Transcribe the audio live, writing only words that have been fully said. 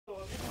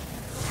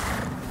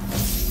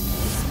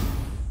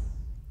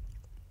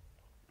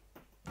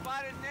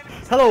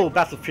Hello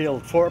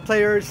Battlefield 4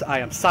 players, I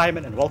am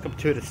Simon and welcome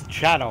to this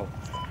channel.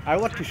 I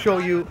want to show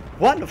you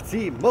one of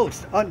the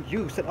most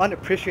unused and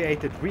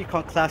unappreciated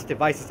recon class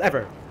devices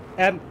ever,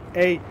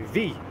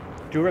 MAV.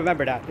 Do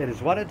remember that, it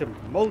is one of the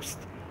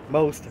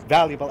most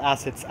valuable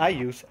assets I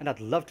use and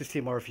I'd love to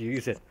see more of you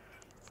use it.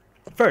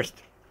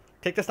 First,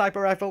 take the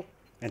sniper rifle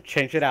and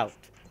change it out.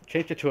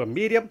 Change it to a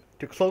medium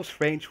to close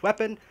range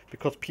weapon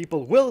because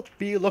people will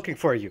be looking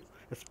for you.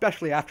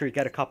 Especially after you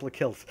get a couple of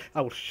kills.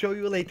 I will show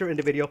you later in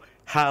the video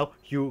how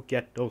you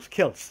get those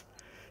kills.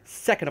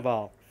 Second of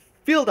all,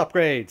 field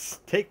upgrades.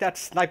 Take that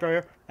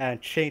sniper and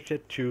change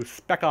it to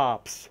Spec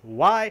Ops.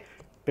 Why?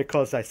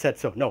 Because I said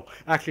so. No,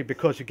 actually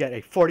because you get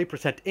a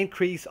 40%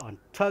 increase on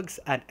tugs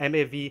and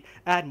MAV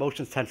and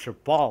motion sensor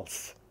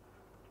balls.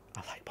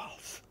 I like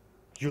balls.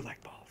 You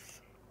like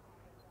balls.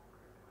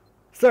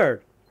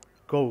 Third,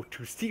 go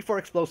to C4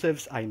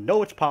 explosives. I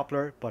know it's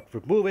popular, but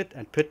remove it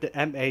and put the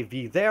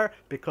MAV there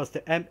because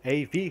the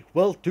MAV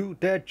will do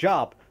their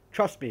job.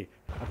 Trust me,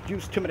 I've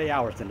used too many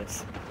hours in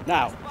this.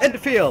 Now, in the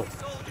field,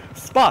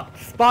 spot,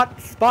 spot,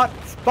 spot,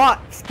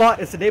 spot. Spot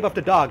is the name of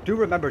the dog. Do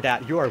remember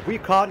that. You are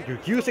recon, you're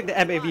using the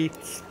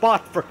MAV.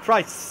 Spot, for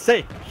Christ's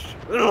sake.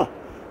 Ugh.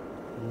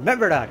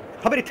 Remember that.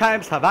 How many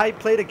times have I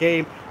played a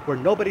game where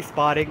nobody's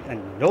spotting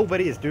and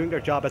nobody is doing their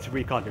job as a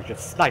recon? They're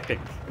just sniping.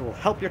 It will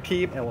help your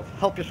team and it will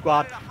help your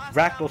squad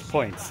rack those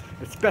points,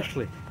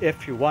 especially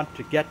if you want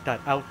to get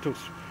that auto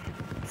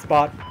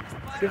spot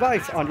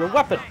device on your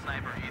weapon.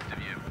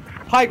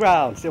 High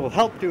grounds. It will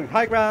help doing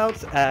high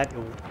grounds and it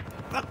will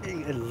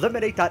fucking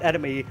eliminate that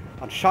enemy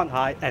on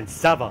Shanghai and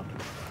Zavod.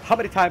 How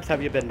many times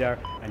have you been there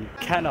and you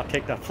cannot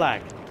take that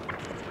flag?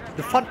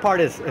 The fun part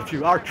is, if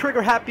you are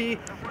trigger happy,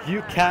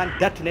 you can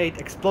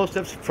detonate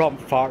explosives from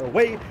far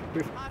away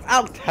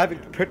without having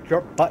to put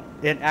your butt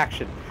in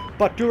action.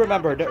 But do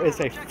remember, there is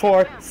a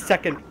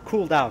 4-second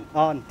cooldown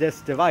on this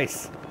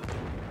device.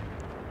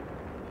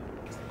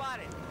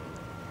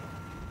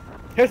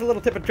 Here's a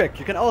little tip and trick.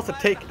 You can also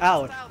take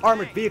out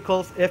armored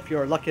vehicles if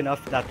you're lucky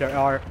enough that there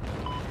are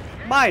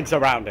mines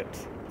around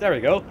it. There we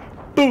go.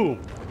 Boom!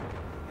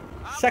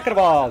 Second of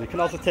all, you can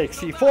also take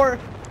C4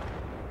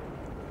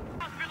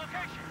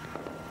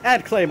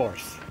 and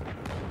claymores.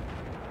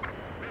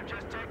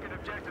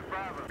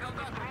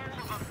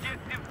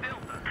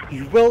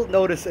 You will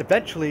notice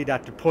eventually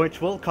that the points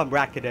will come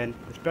racking in,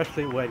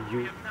 especially when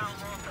you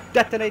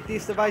detonate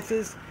these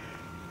devices.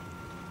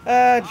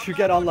 And you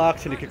get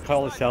unlocked and you can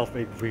call yourself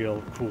a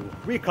real cool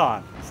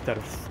recon instead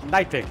of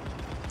sniping.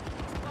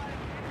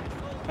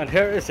 And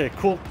here is a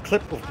cool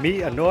clip of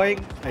me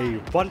annoying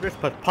a wondrous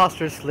but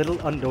preposterous little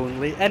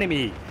unknowingly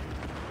enemy.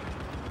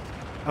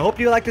 I hope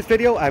you like this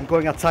video. I'm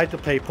going outside to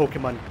play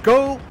Pokemon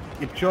Go.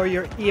 Enjoy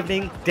your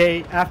evening,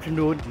 day,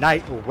 afternoon,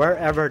 night, or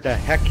wherever the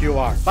heck you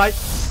are. Bye!